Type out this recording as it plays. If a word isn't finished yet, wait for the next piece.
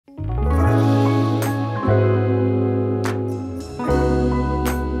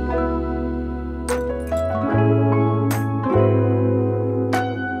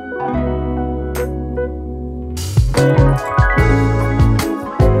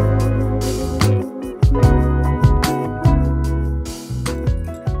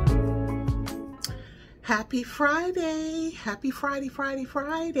Happy Friday. Happy Friday, Friday,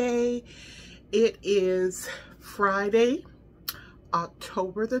 Friday. It is Friday,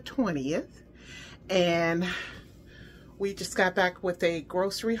 October the 20th, and we just got back with a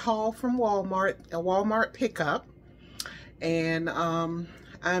grocery haul from Walmart, a Walmart pickup. And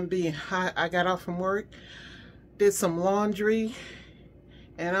I got off from work, did some laundry,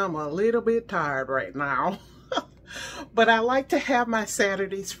 and I'm a little bit tired right now. But I like to have my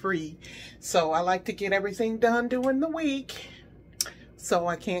Saturdays free, so I like to get everything done during the week, so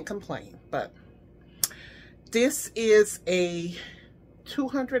I can't complain. But this is a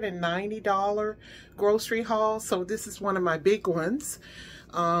 $290 grocery haul, so this is one of my big ones.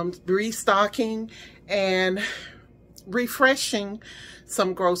 Restocking and refreshing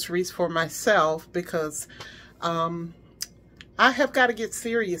some groceries for myself, because I have got to get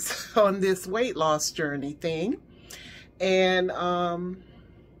serious on this weight loss journey thing. And I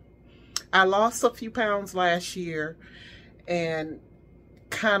lost a few pounds last year, and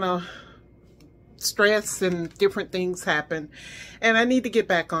kind of stress and different things happened, and I need to get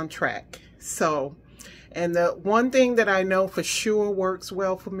back on track. So, and the one thing that I know for sure works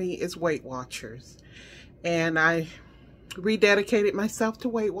well for me is Weight Watchers. And I rededicated myself to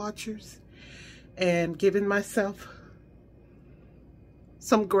Weight Watchers and given myself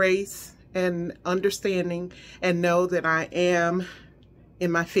some grace and understanding, and know that I am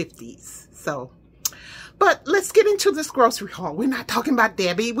in my 50s. So, but let's get into this grocery haul. We're not talking about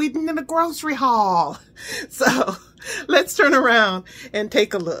Debbie. We're in a grocery haul. So let's turn around and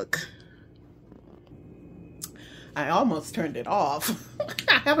take a look. I almost turned it off.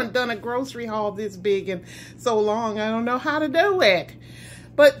 I haven't done a grocery haul this big in so long. I don't know how to do it,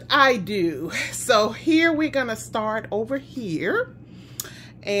 but I do. So here we're gonna start over here.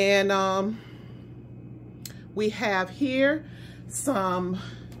 And we have here some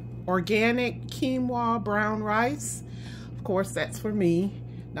organic quinoa brown rice. Of course, that's for me,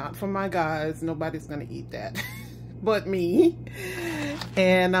 not for my guys. Nobody's gonna eat that but me.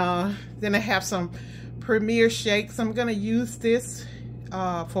 And then I have some Premier shakes. I'm gonna use this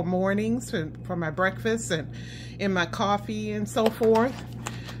for mornings and for my breakfast and in my coffee and so forth.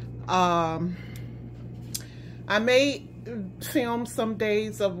 I may film some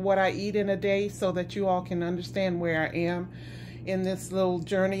days of what I eat in a day so that you all can understand where I am in this little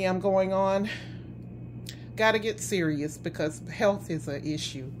journey I'm going on. Got to get serious because health is an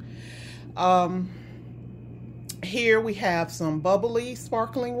issue. Here we have some bubbly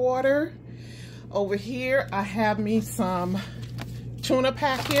sparkling water. Over here I have me some tuna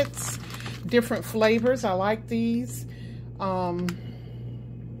packets, different flavors. I like these.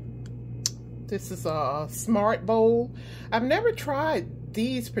 This is a Smart Bowl. I've never tried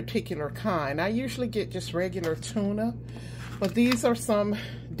these particular kind. I usually get just regular tuna, but these are some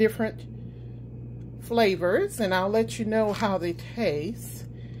different flavors, and I'll let you know how they taste.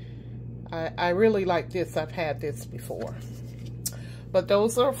 I really like this. I've had this before. But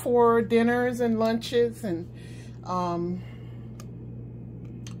those are for dinners and lunches, and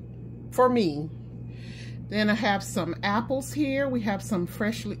for me. Then I have some apples here. We have some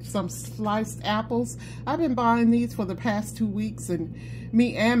sliced apples. I've been buying these for the past 2 weeks, and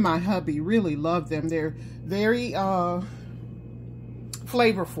me and my hubby really love them. They're very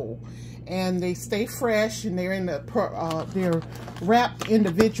flavorful, and they stay fresh, and they're in they're wrapped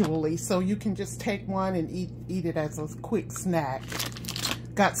individually, so you can just take one and eat it as a quick snack.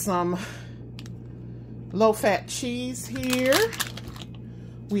 Got some low-fat cheese here.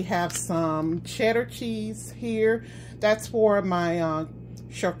 We have some cheddar cheese here. That's for my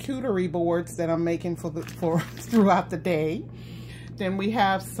charcuterie boards that I'm making for throughout the day. Then we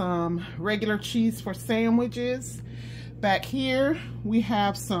have some regular cheese for sandwiches. Back here we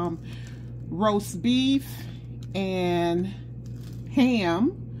have some roast beef and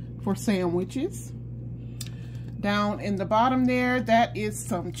ham for sandwiches. Down in the bottom there, that is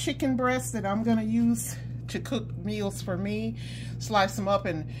some chicken breasts that I'm gonna use to cook meals for me. Slice them up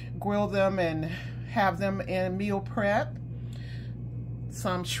and grill them and have them in meal prep.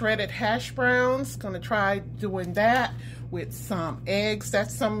 Some shredded hash browns. Gonna try doing that with some eggs.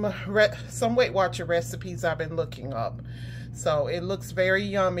 That's some Weight Watcher recipes I've been looking up. So it looks very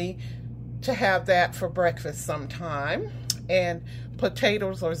yummy to have that for breakfast sometime. And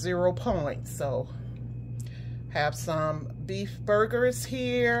potatoes are 0 points. So have some beef burgers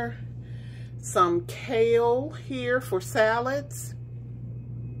here. Some kale here for salads.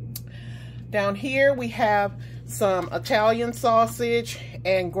 Down here we have some Italian sausage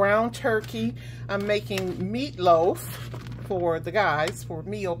and ground turkey. I'm making meatloaf for the guys for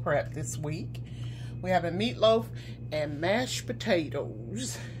meal prep this week. We have a meatloaf and mashed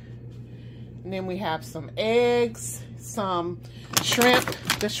potatoes. And then we have some eggs, some shrimp.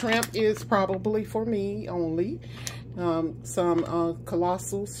 The shrimp is probably for me only. Some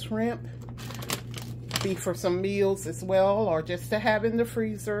colossal shrimp. Be for some meals as well, or just to have in the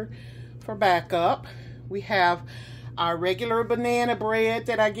freezer for backup. We have our regular banana bread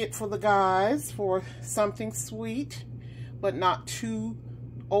that I get for the guys for something sweet, but not too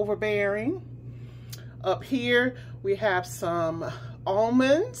overbearing. Up here, we have some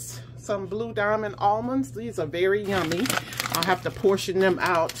almonds, some Blue Diamond almonds. These are very yummy. I'll have to portion them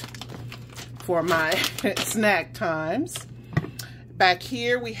out for my snack times. Back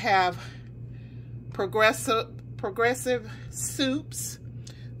here, we have progressive soups.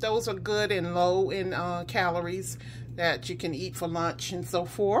 Those are good and low in calories that you can eat for lunch and so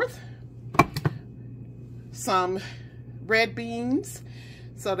forth. Some red beans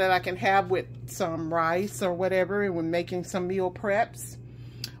so that I can have with some rice or whatever when making some meal preps.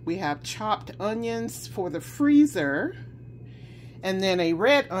 We have chopped onions for the freezer, and then a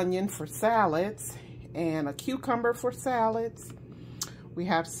red onion for salads, and a cucumber for salads. We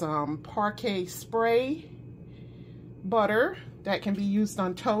have some Parquet spray butter that can be used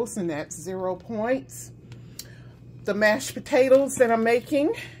on toast, and that's 0 points. The mashed potatoes that I'm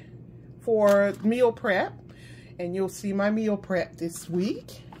making for meal prep, and you'll see my meal prep this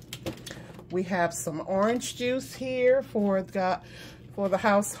week. We have some orange juice here for the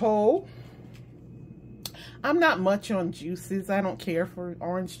household. I'm not much on juices. I don't care for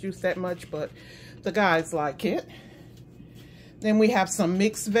orange juice that much, but the guys like it. Then we have some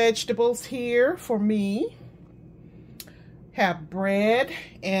mixed vegetables here for me. Have bread,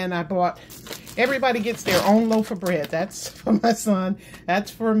 and I bought, everybody gets their own loaf of bread. That's for my son, that's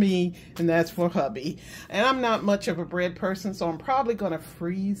for me, and that's for hubby. And I'm not much of a bread person, so I'm probably gonna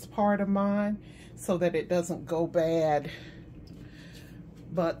freeze part of mine so that it doesn't go bad.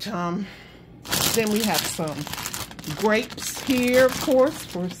 But then we have some grapes here, of course,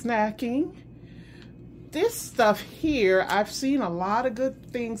 for snacking. This stuff here, I've seen a lot of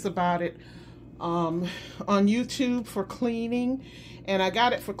good things about it on YouTube for cleaning, and I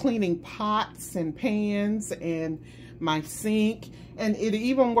got it for cleaning pots and pans and my sink, and it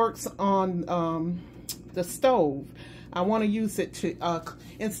even works on the stove. I want to use it to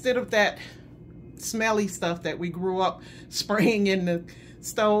instead of that smelly stuff that we grew up spraying in the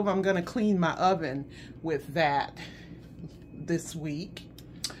stove, I'm going to clean my oven with that this week.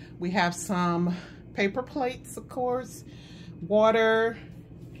 We have some paper plates, of course, water.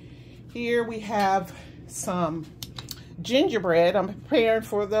 Here we have some gingerbread. I'm preparing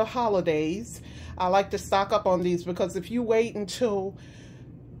for the holidays. I like to stock up on these because if you wait until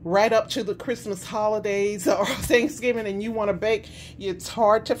right up to the Christmas holidays or Thanksgiving and you want to bake, it's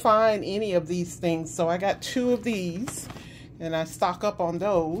hard to find any of these things. So I got 2 of these and I stock up on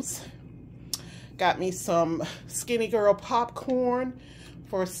those. Got me some Skinny Girl popcorn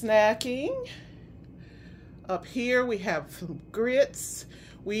for snacking. Up here we have some grits.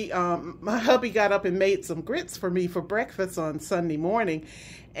 My hubby got up and made some grits for me for breakfast on Sunday morning,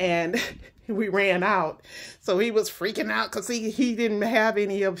 and we ran out. So he was freaking out because he didn't have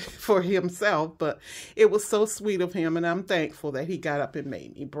any of it for himself, but it was so sweet of him, and I'm thankful that he got up and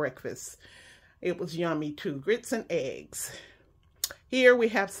made me breakfast. It was yummy too, grits and eggs. Here we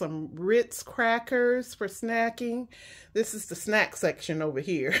have some Ritz crackers for snacking. This is the snack section over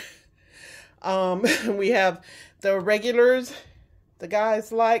here. We have the regulars. The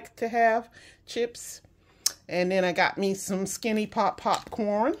guys like to have chips. And then I got me some Skinny Pop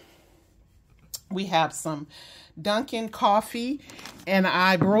popcorn. We have some Dunkin' coffee. And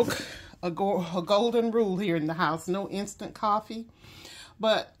I broke a golden rule here in the house. No instant coffee.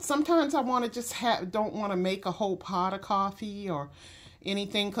 But sometimes I want to just don't want to make a whole pot of coffee or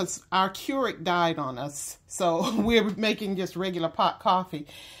anything because our Keurig died on us. So we're making just regular pot coffee.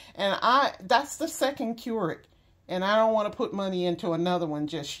 And that's the second Keurig. And I don't want to put money into another one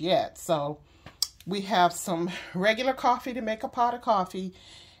just yet. So we have some regular coffee to make a pot of coffee.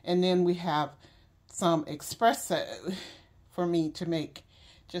 And then we have some espresso for me to make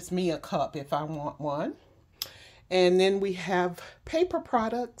just me a cup if I want one. And then we have paper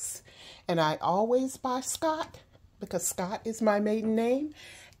products. And I always buy Scott because Scott is my maiden name.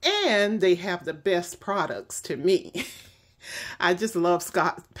 And they have the best products to me. I just love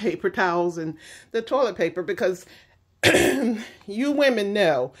Scott paper towels and the toilet paper because you women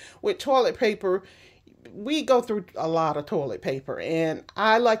know with toilet paper, we go through a lot of toilet paper, and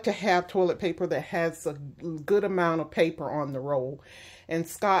I like to have toilet paper that has a good amount of paper on the roll, and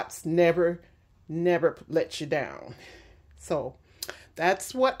Scott's never lets you down. So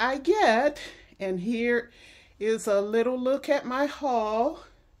that's what I get, and here is a little look at my haul.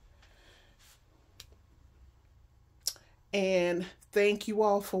 And thank you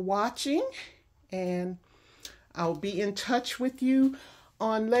all for watching. And I'll be in touch with you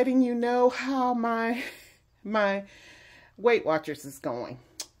on letting you know how my Weight Watchers is going,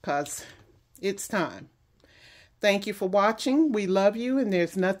 because it's time. Thank you for watching. We love you, and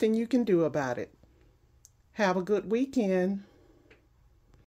there's nothing you can do about it. Have a good weekend.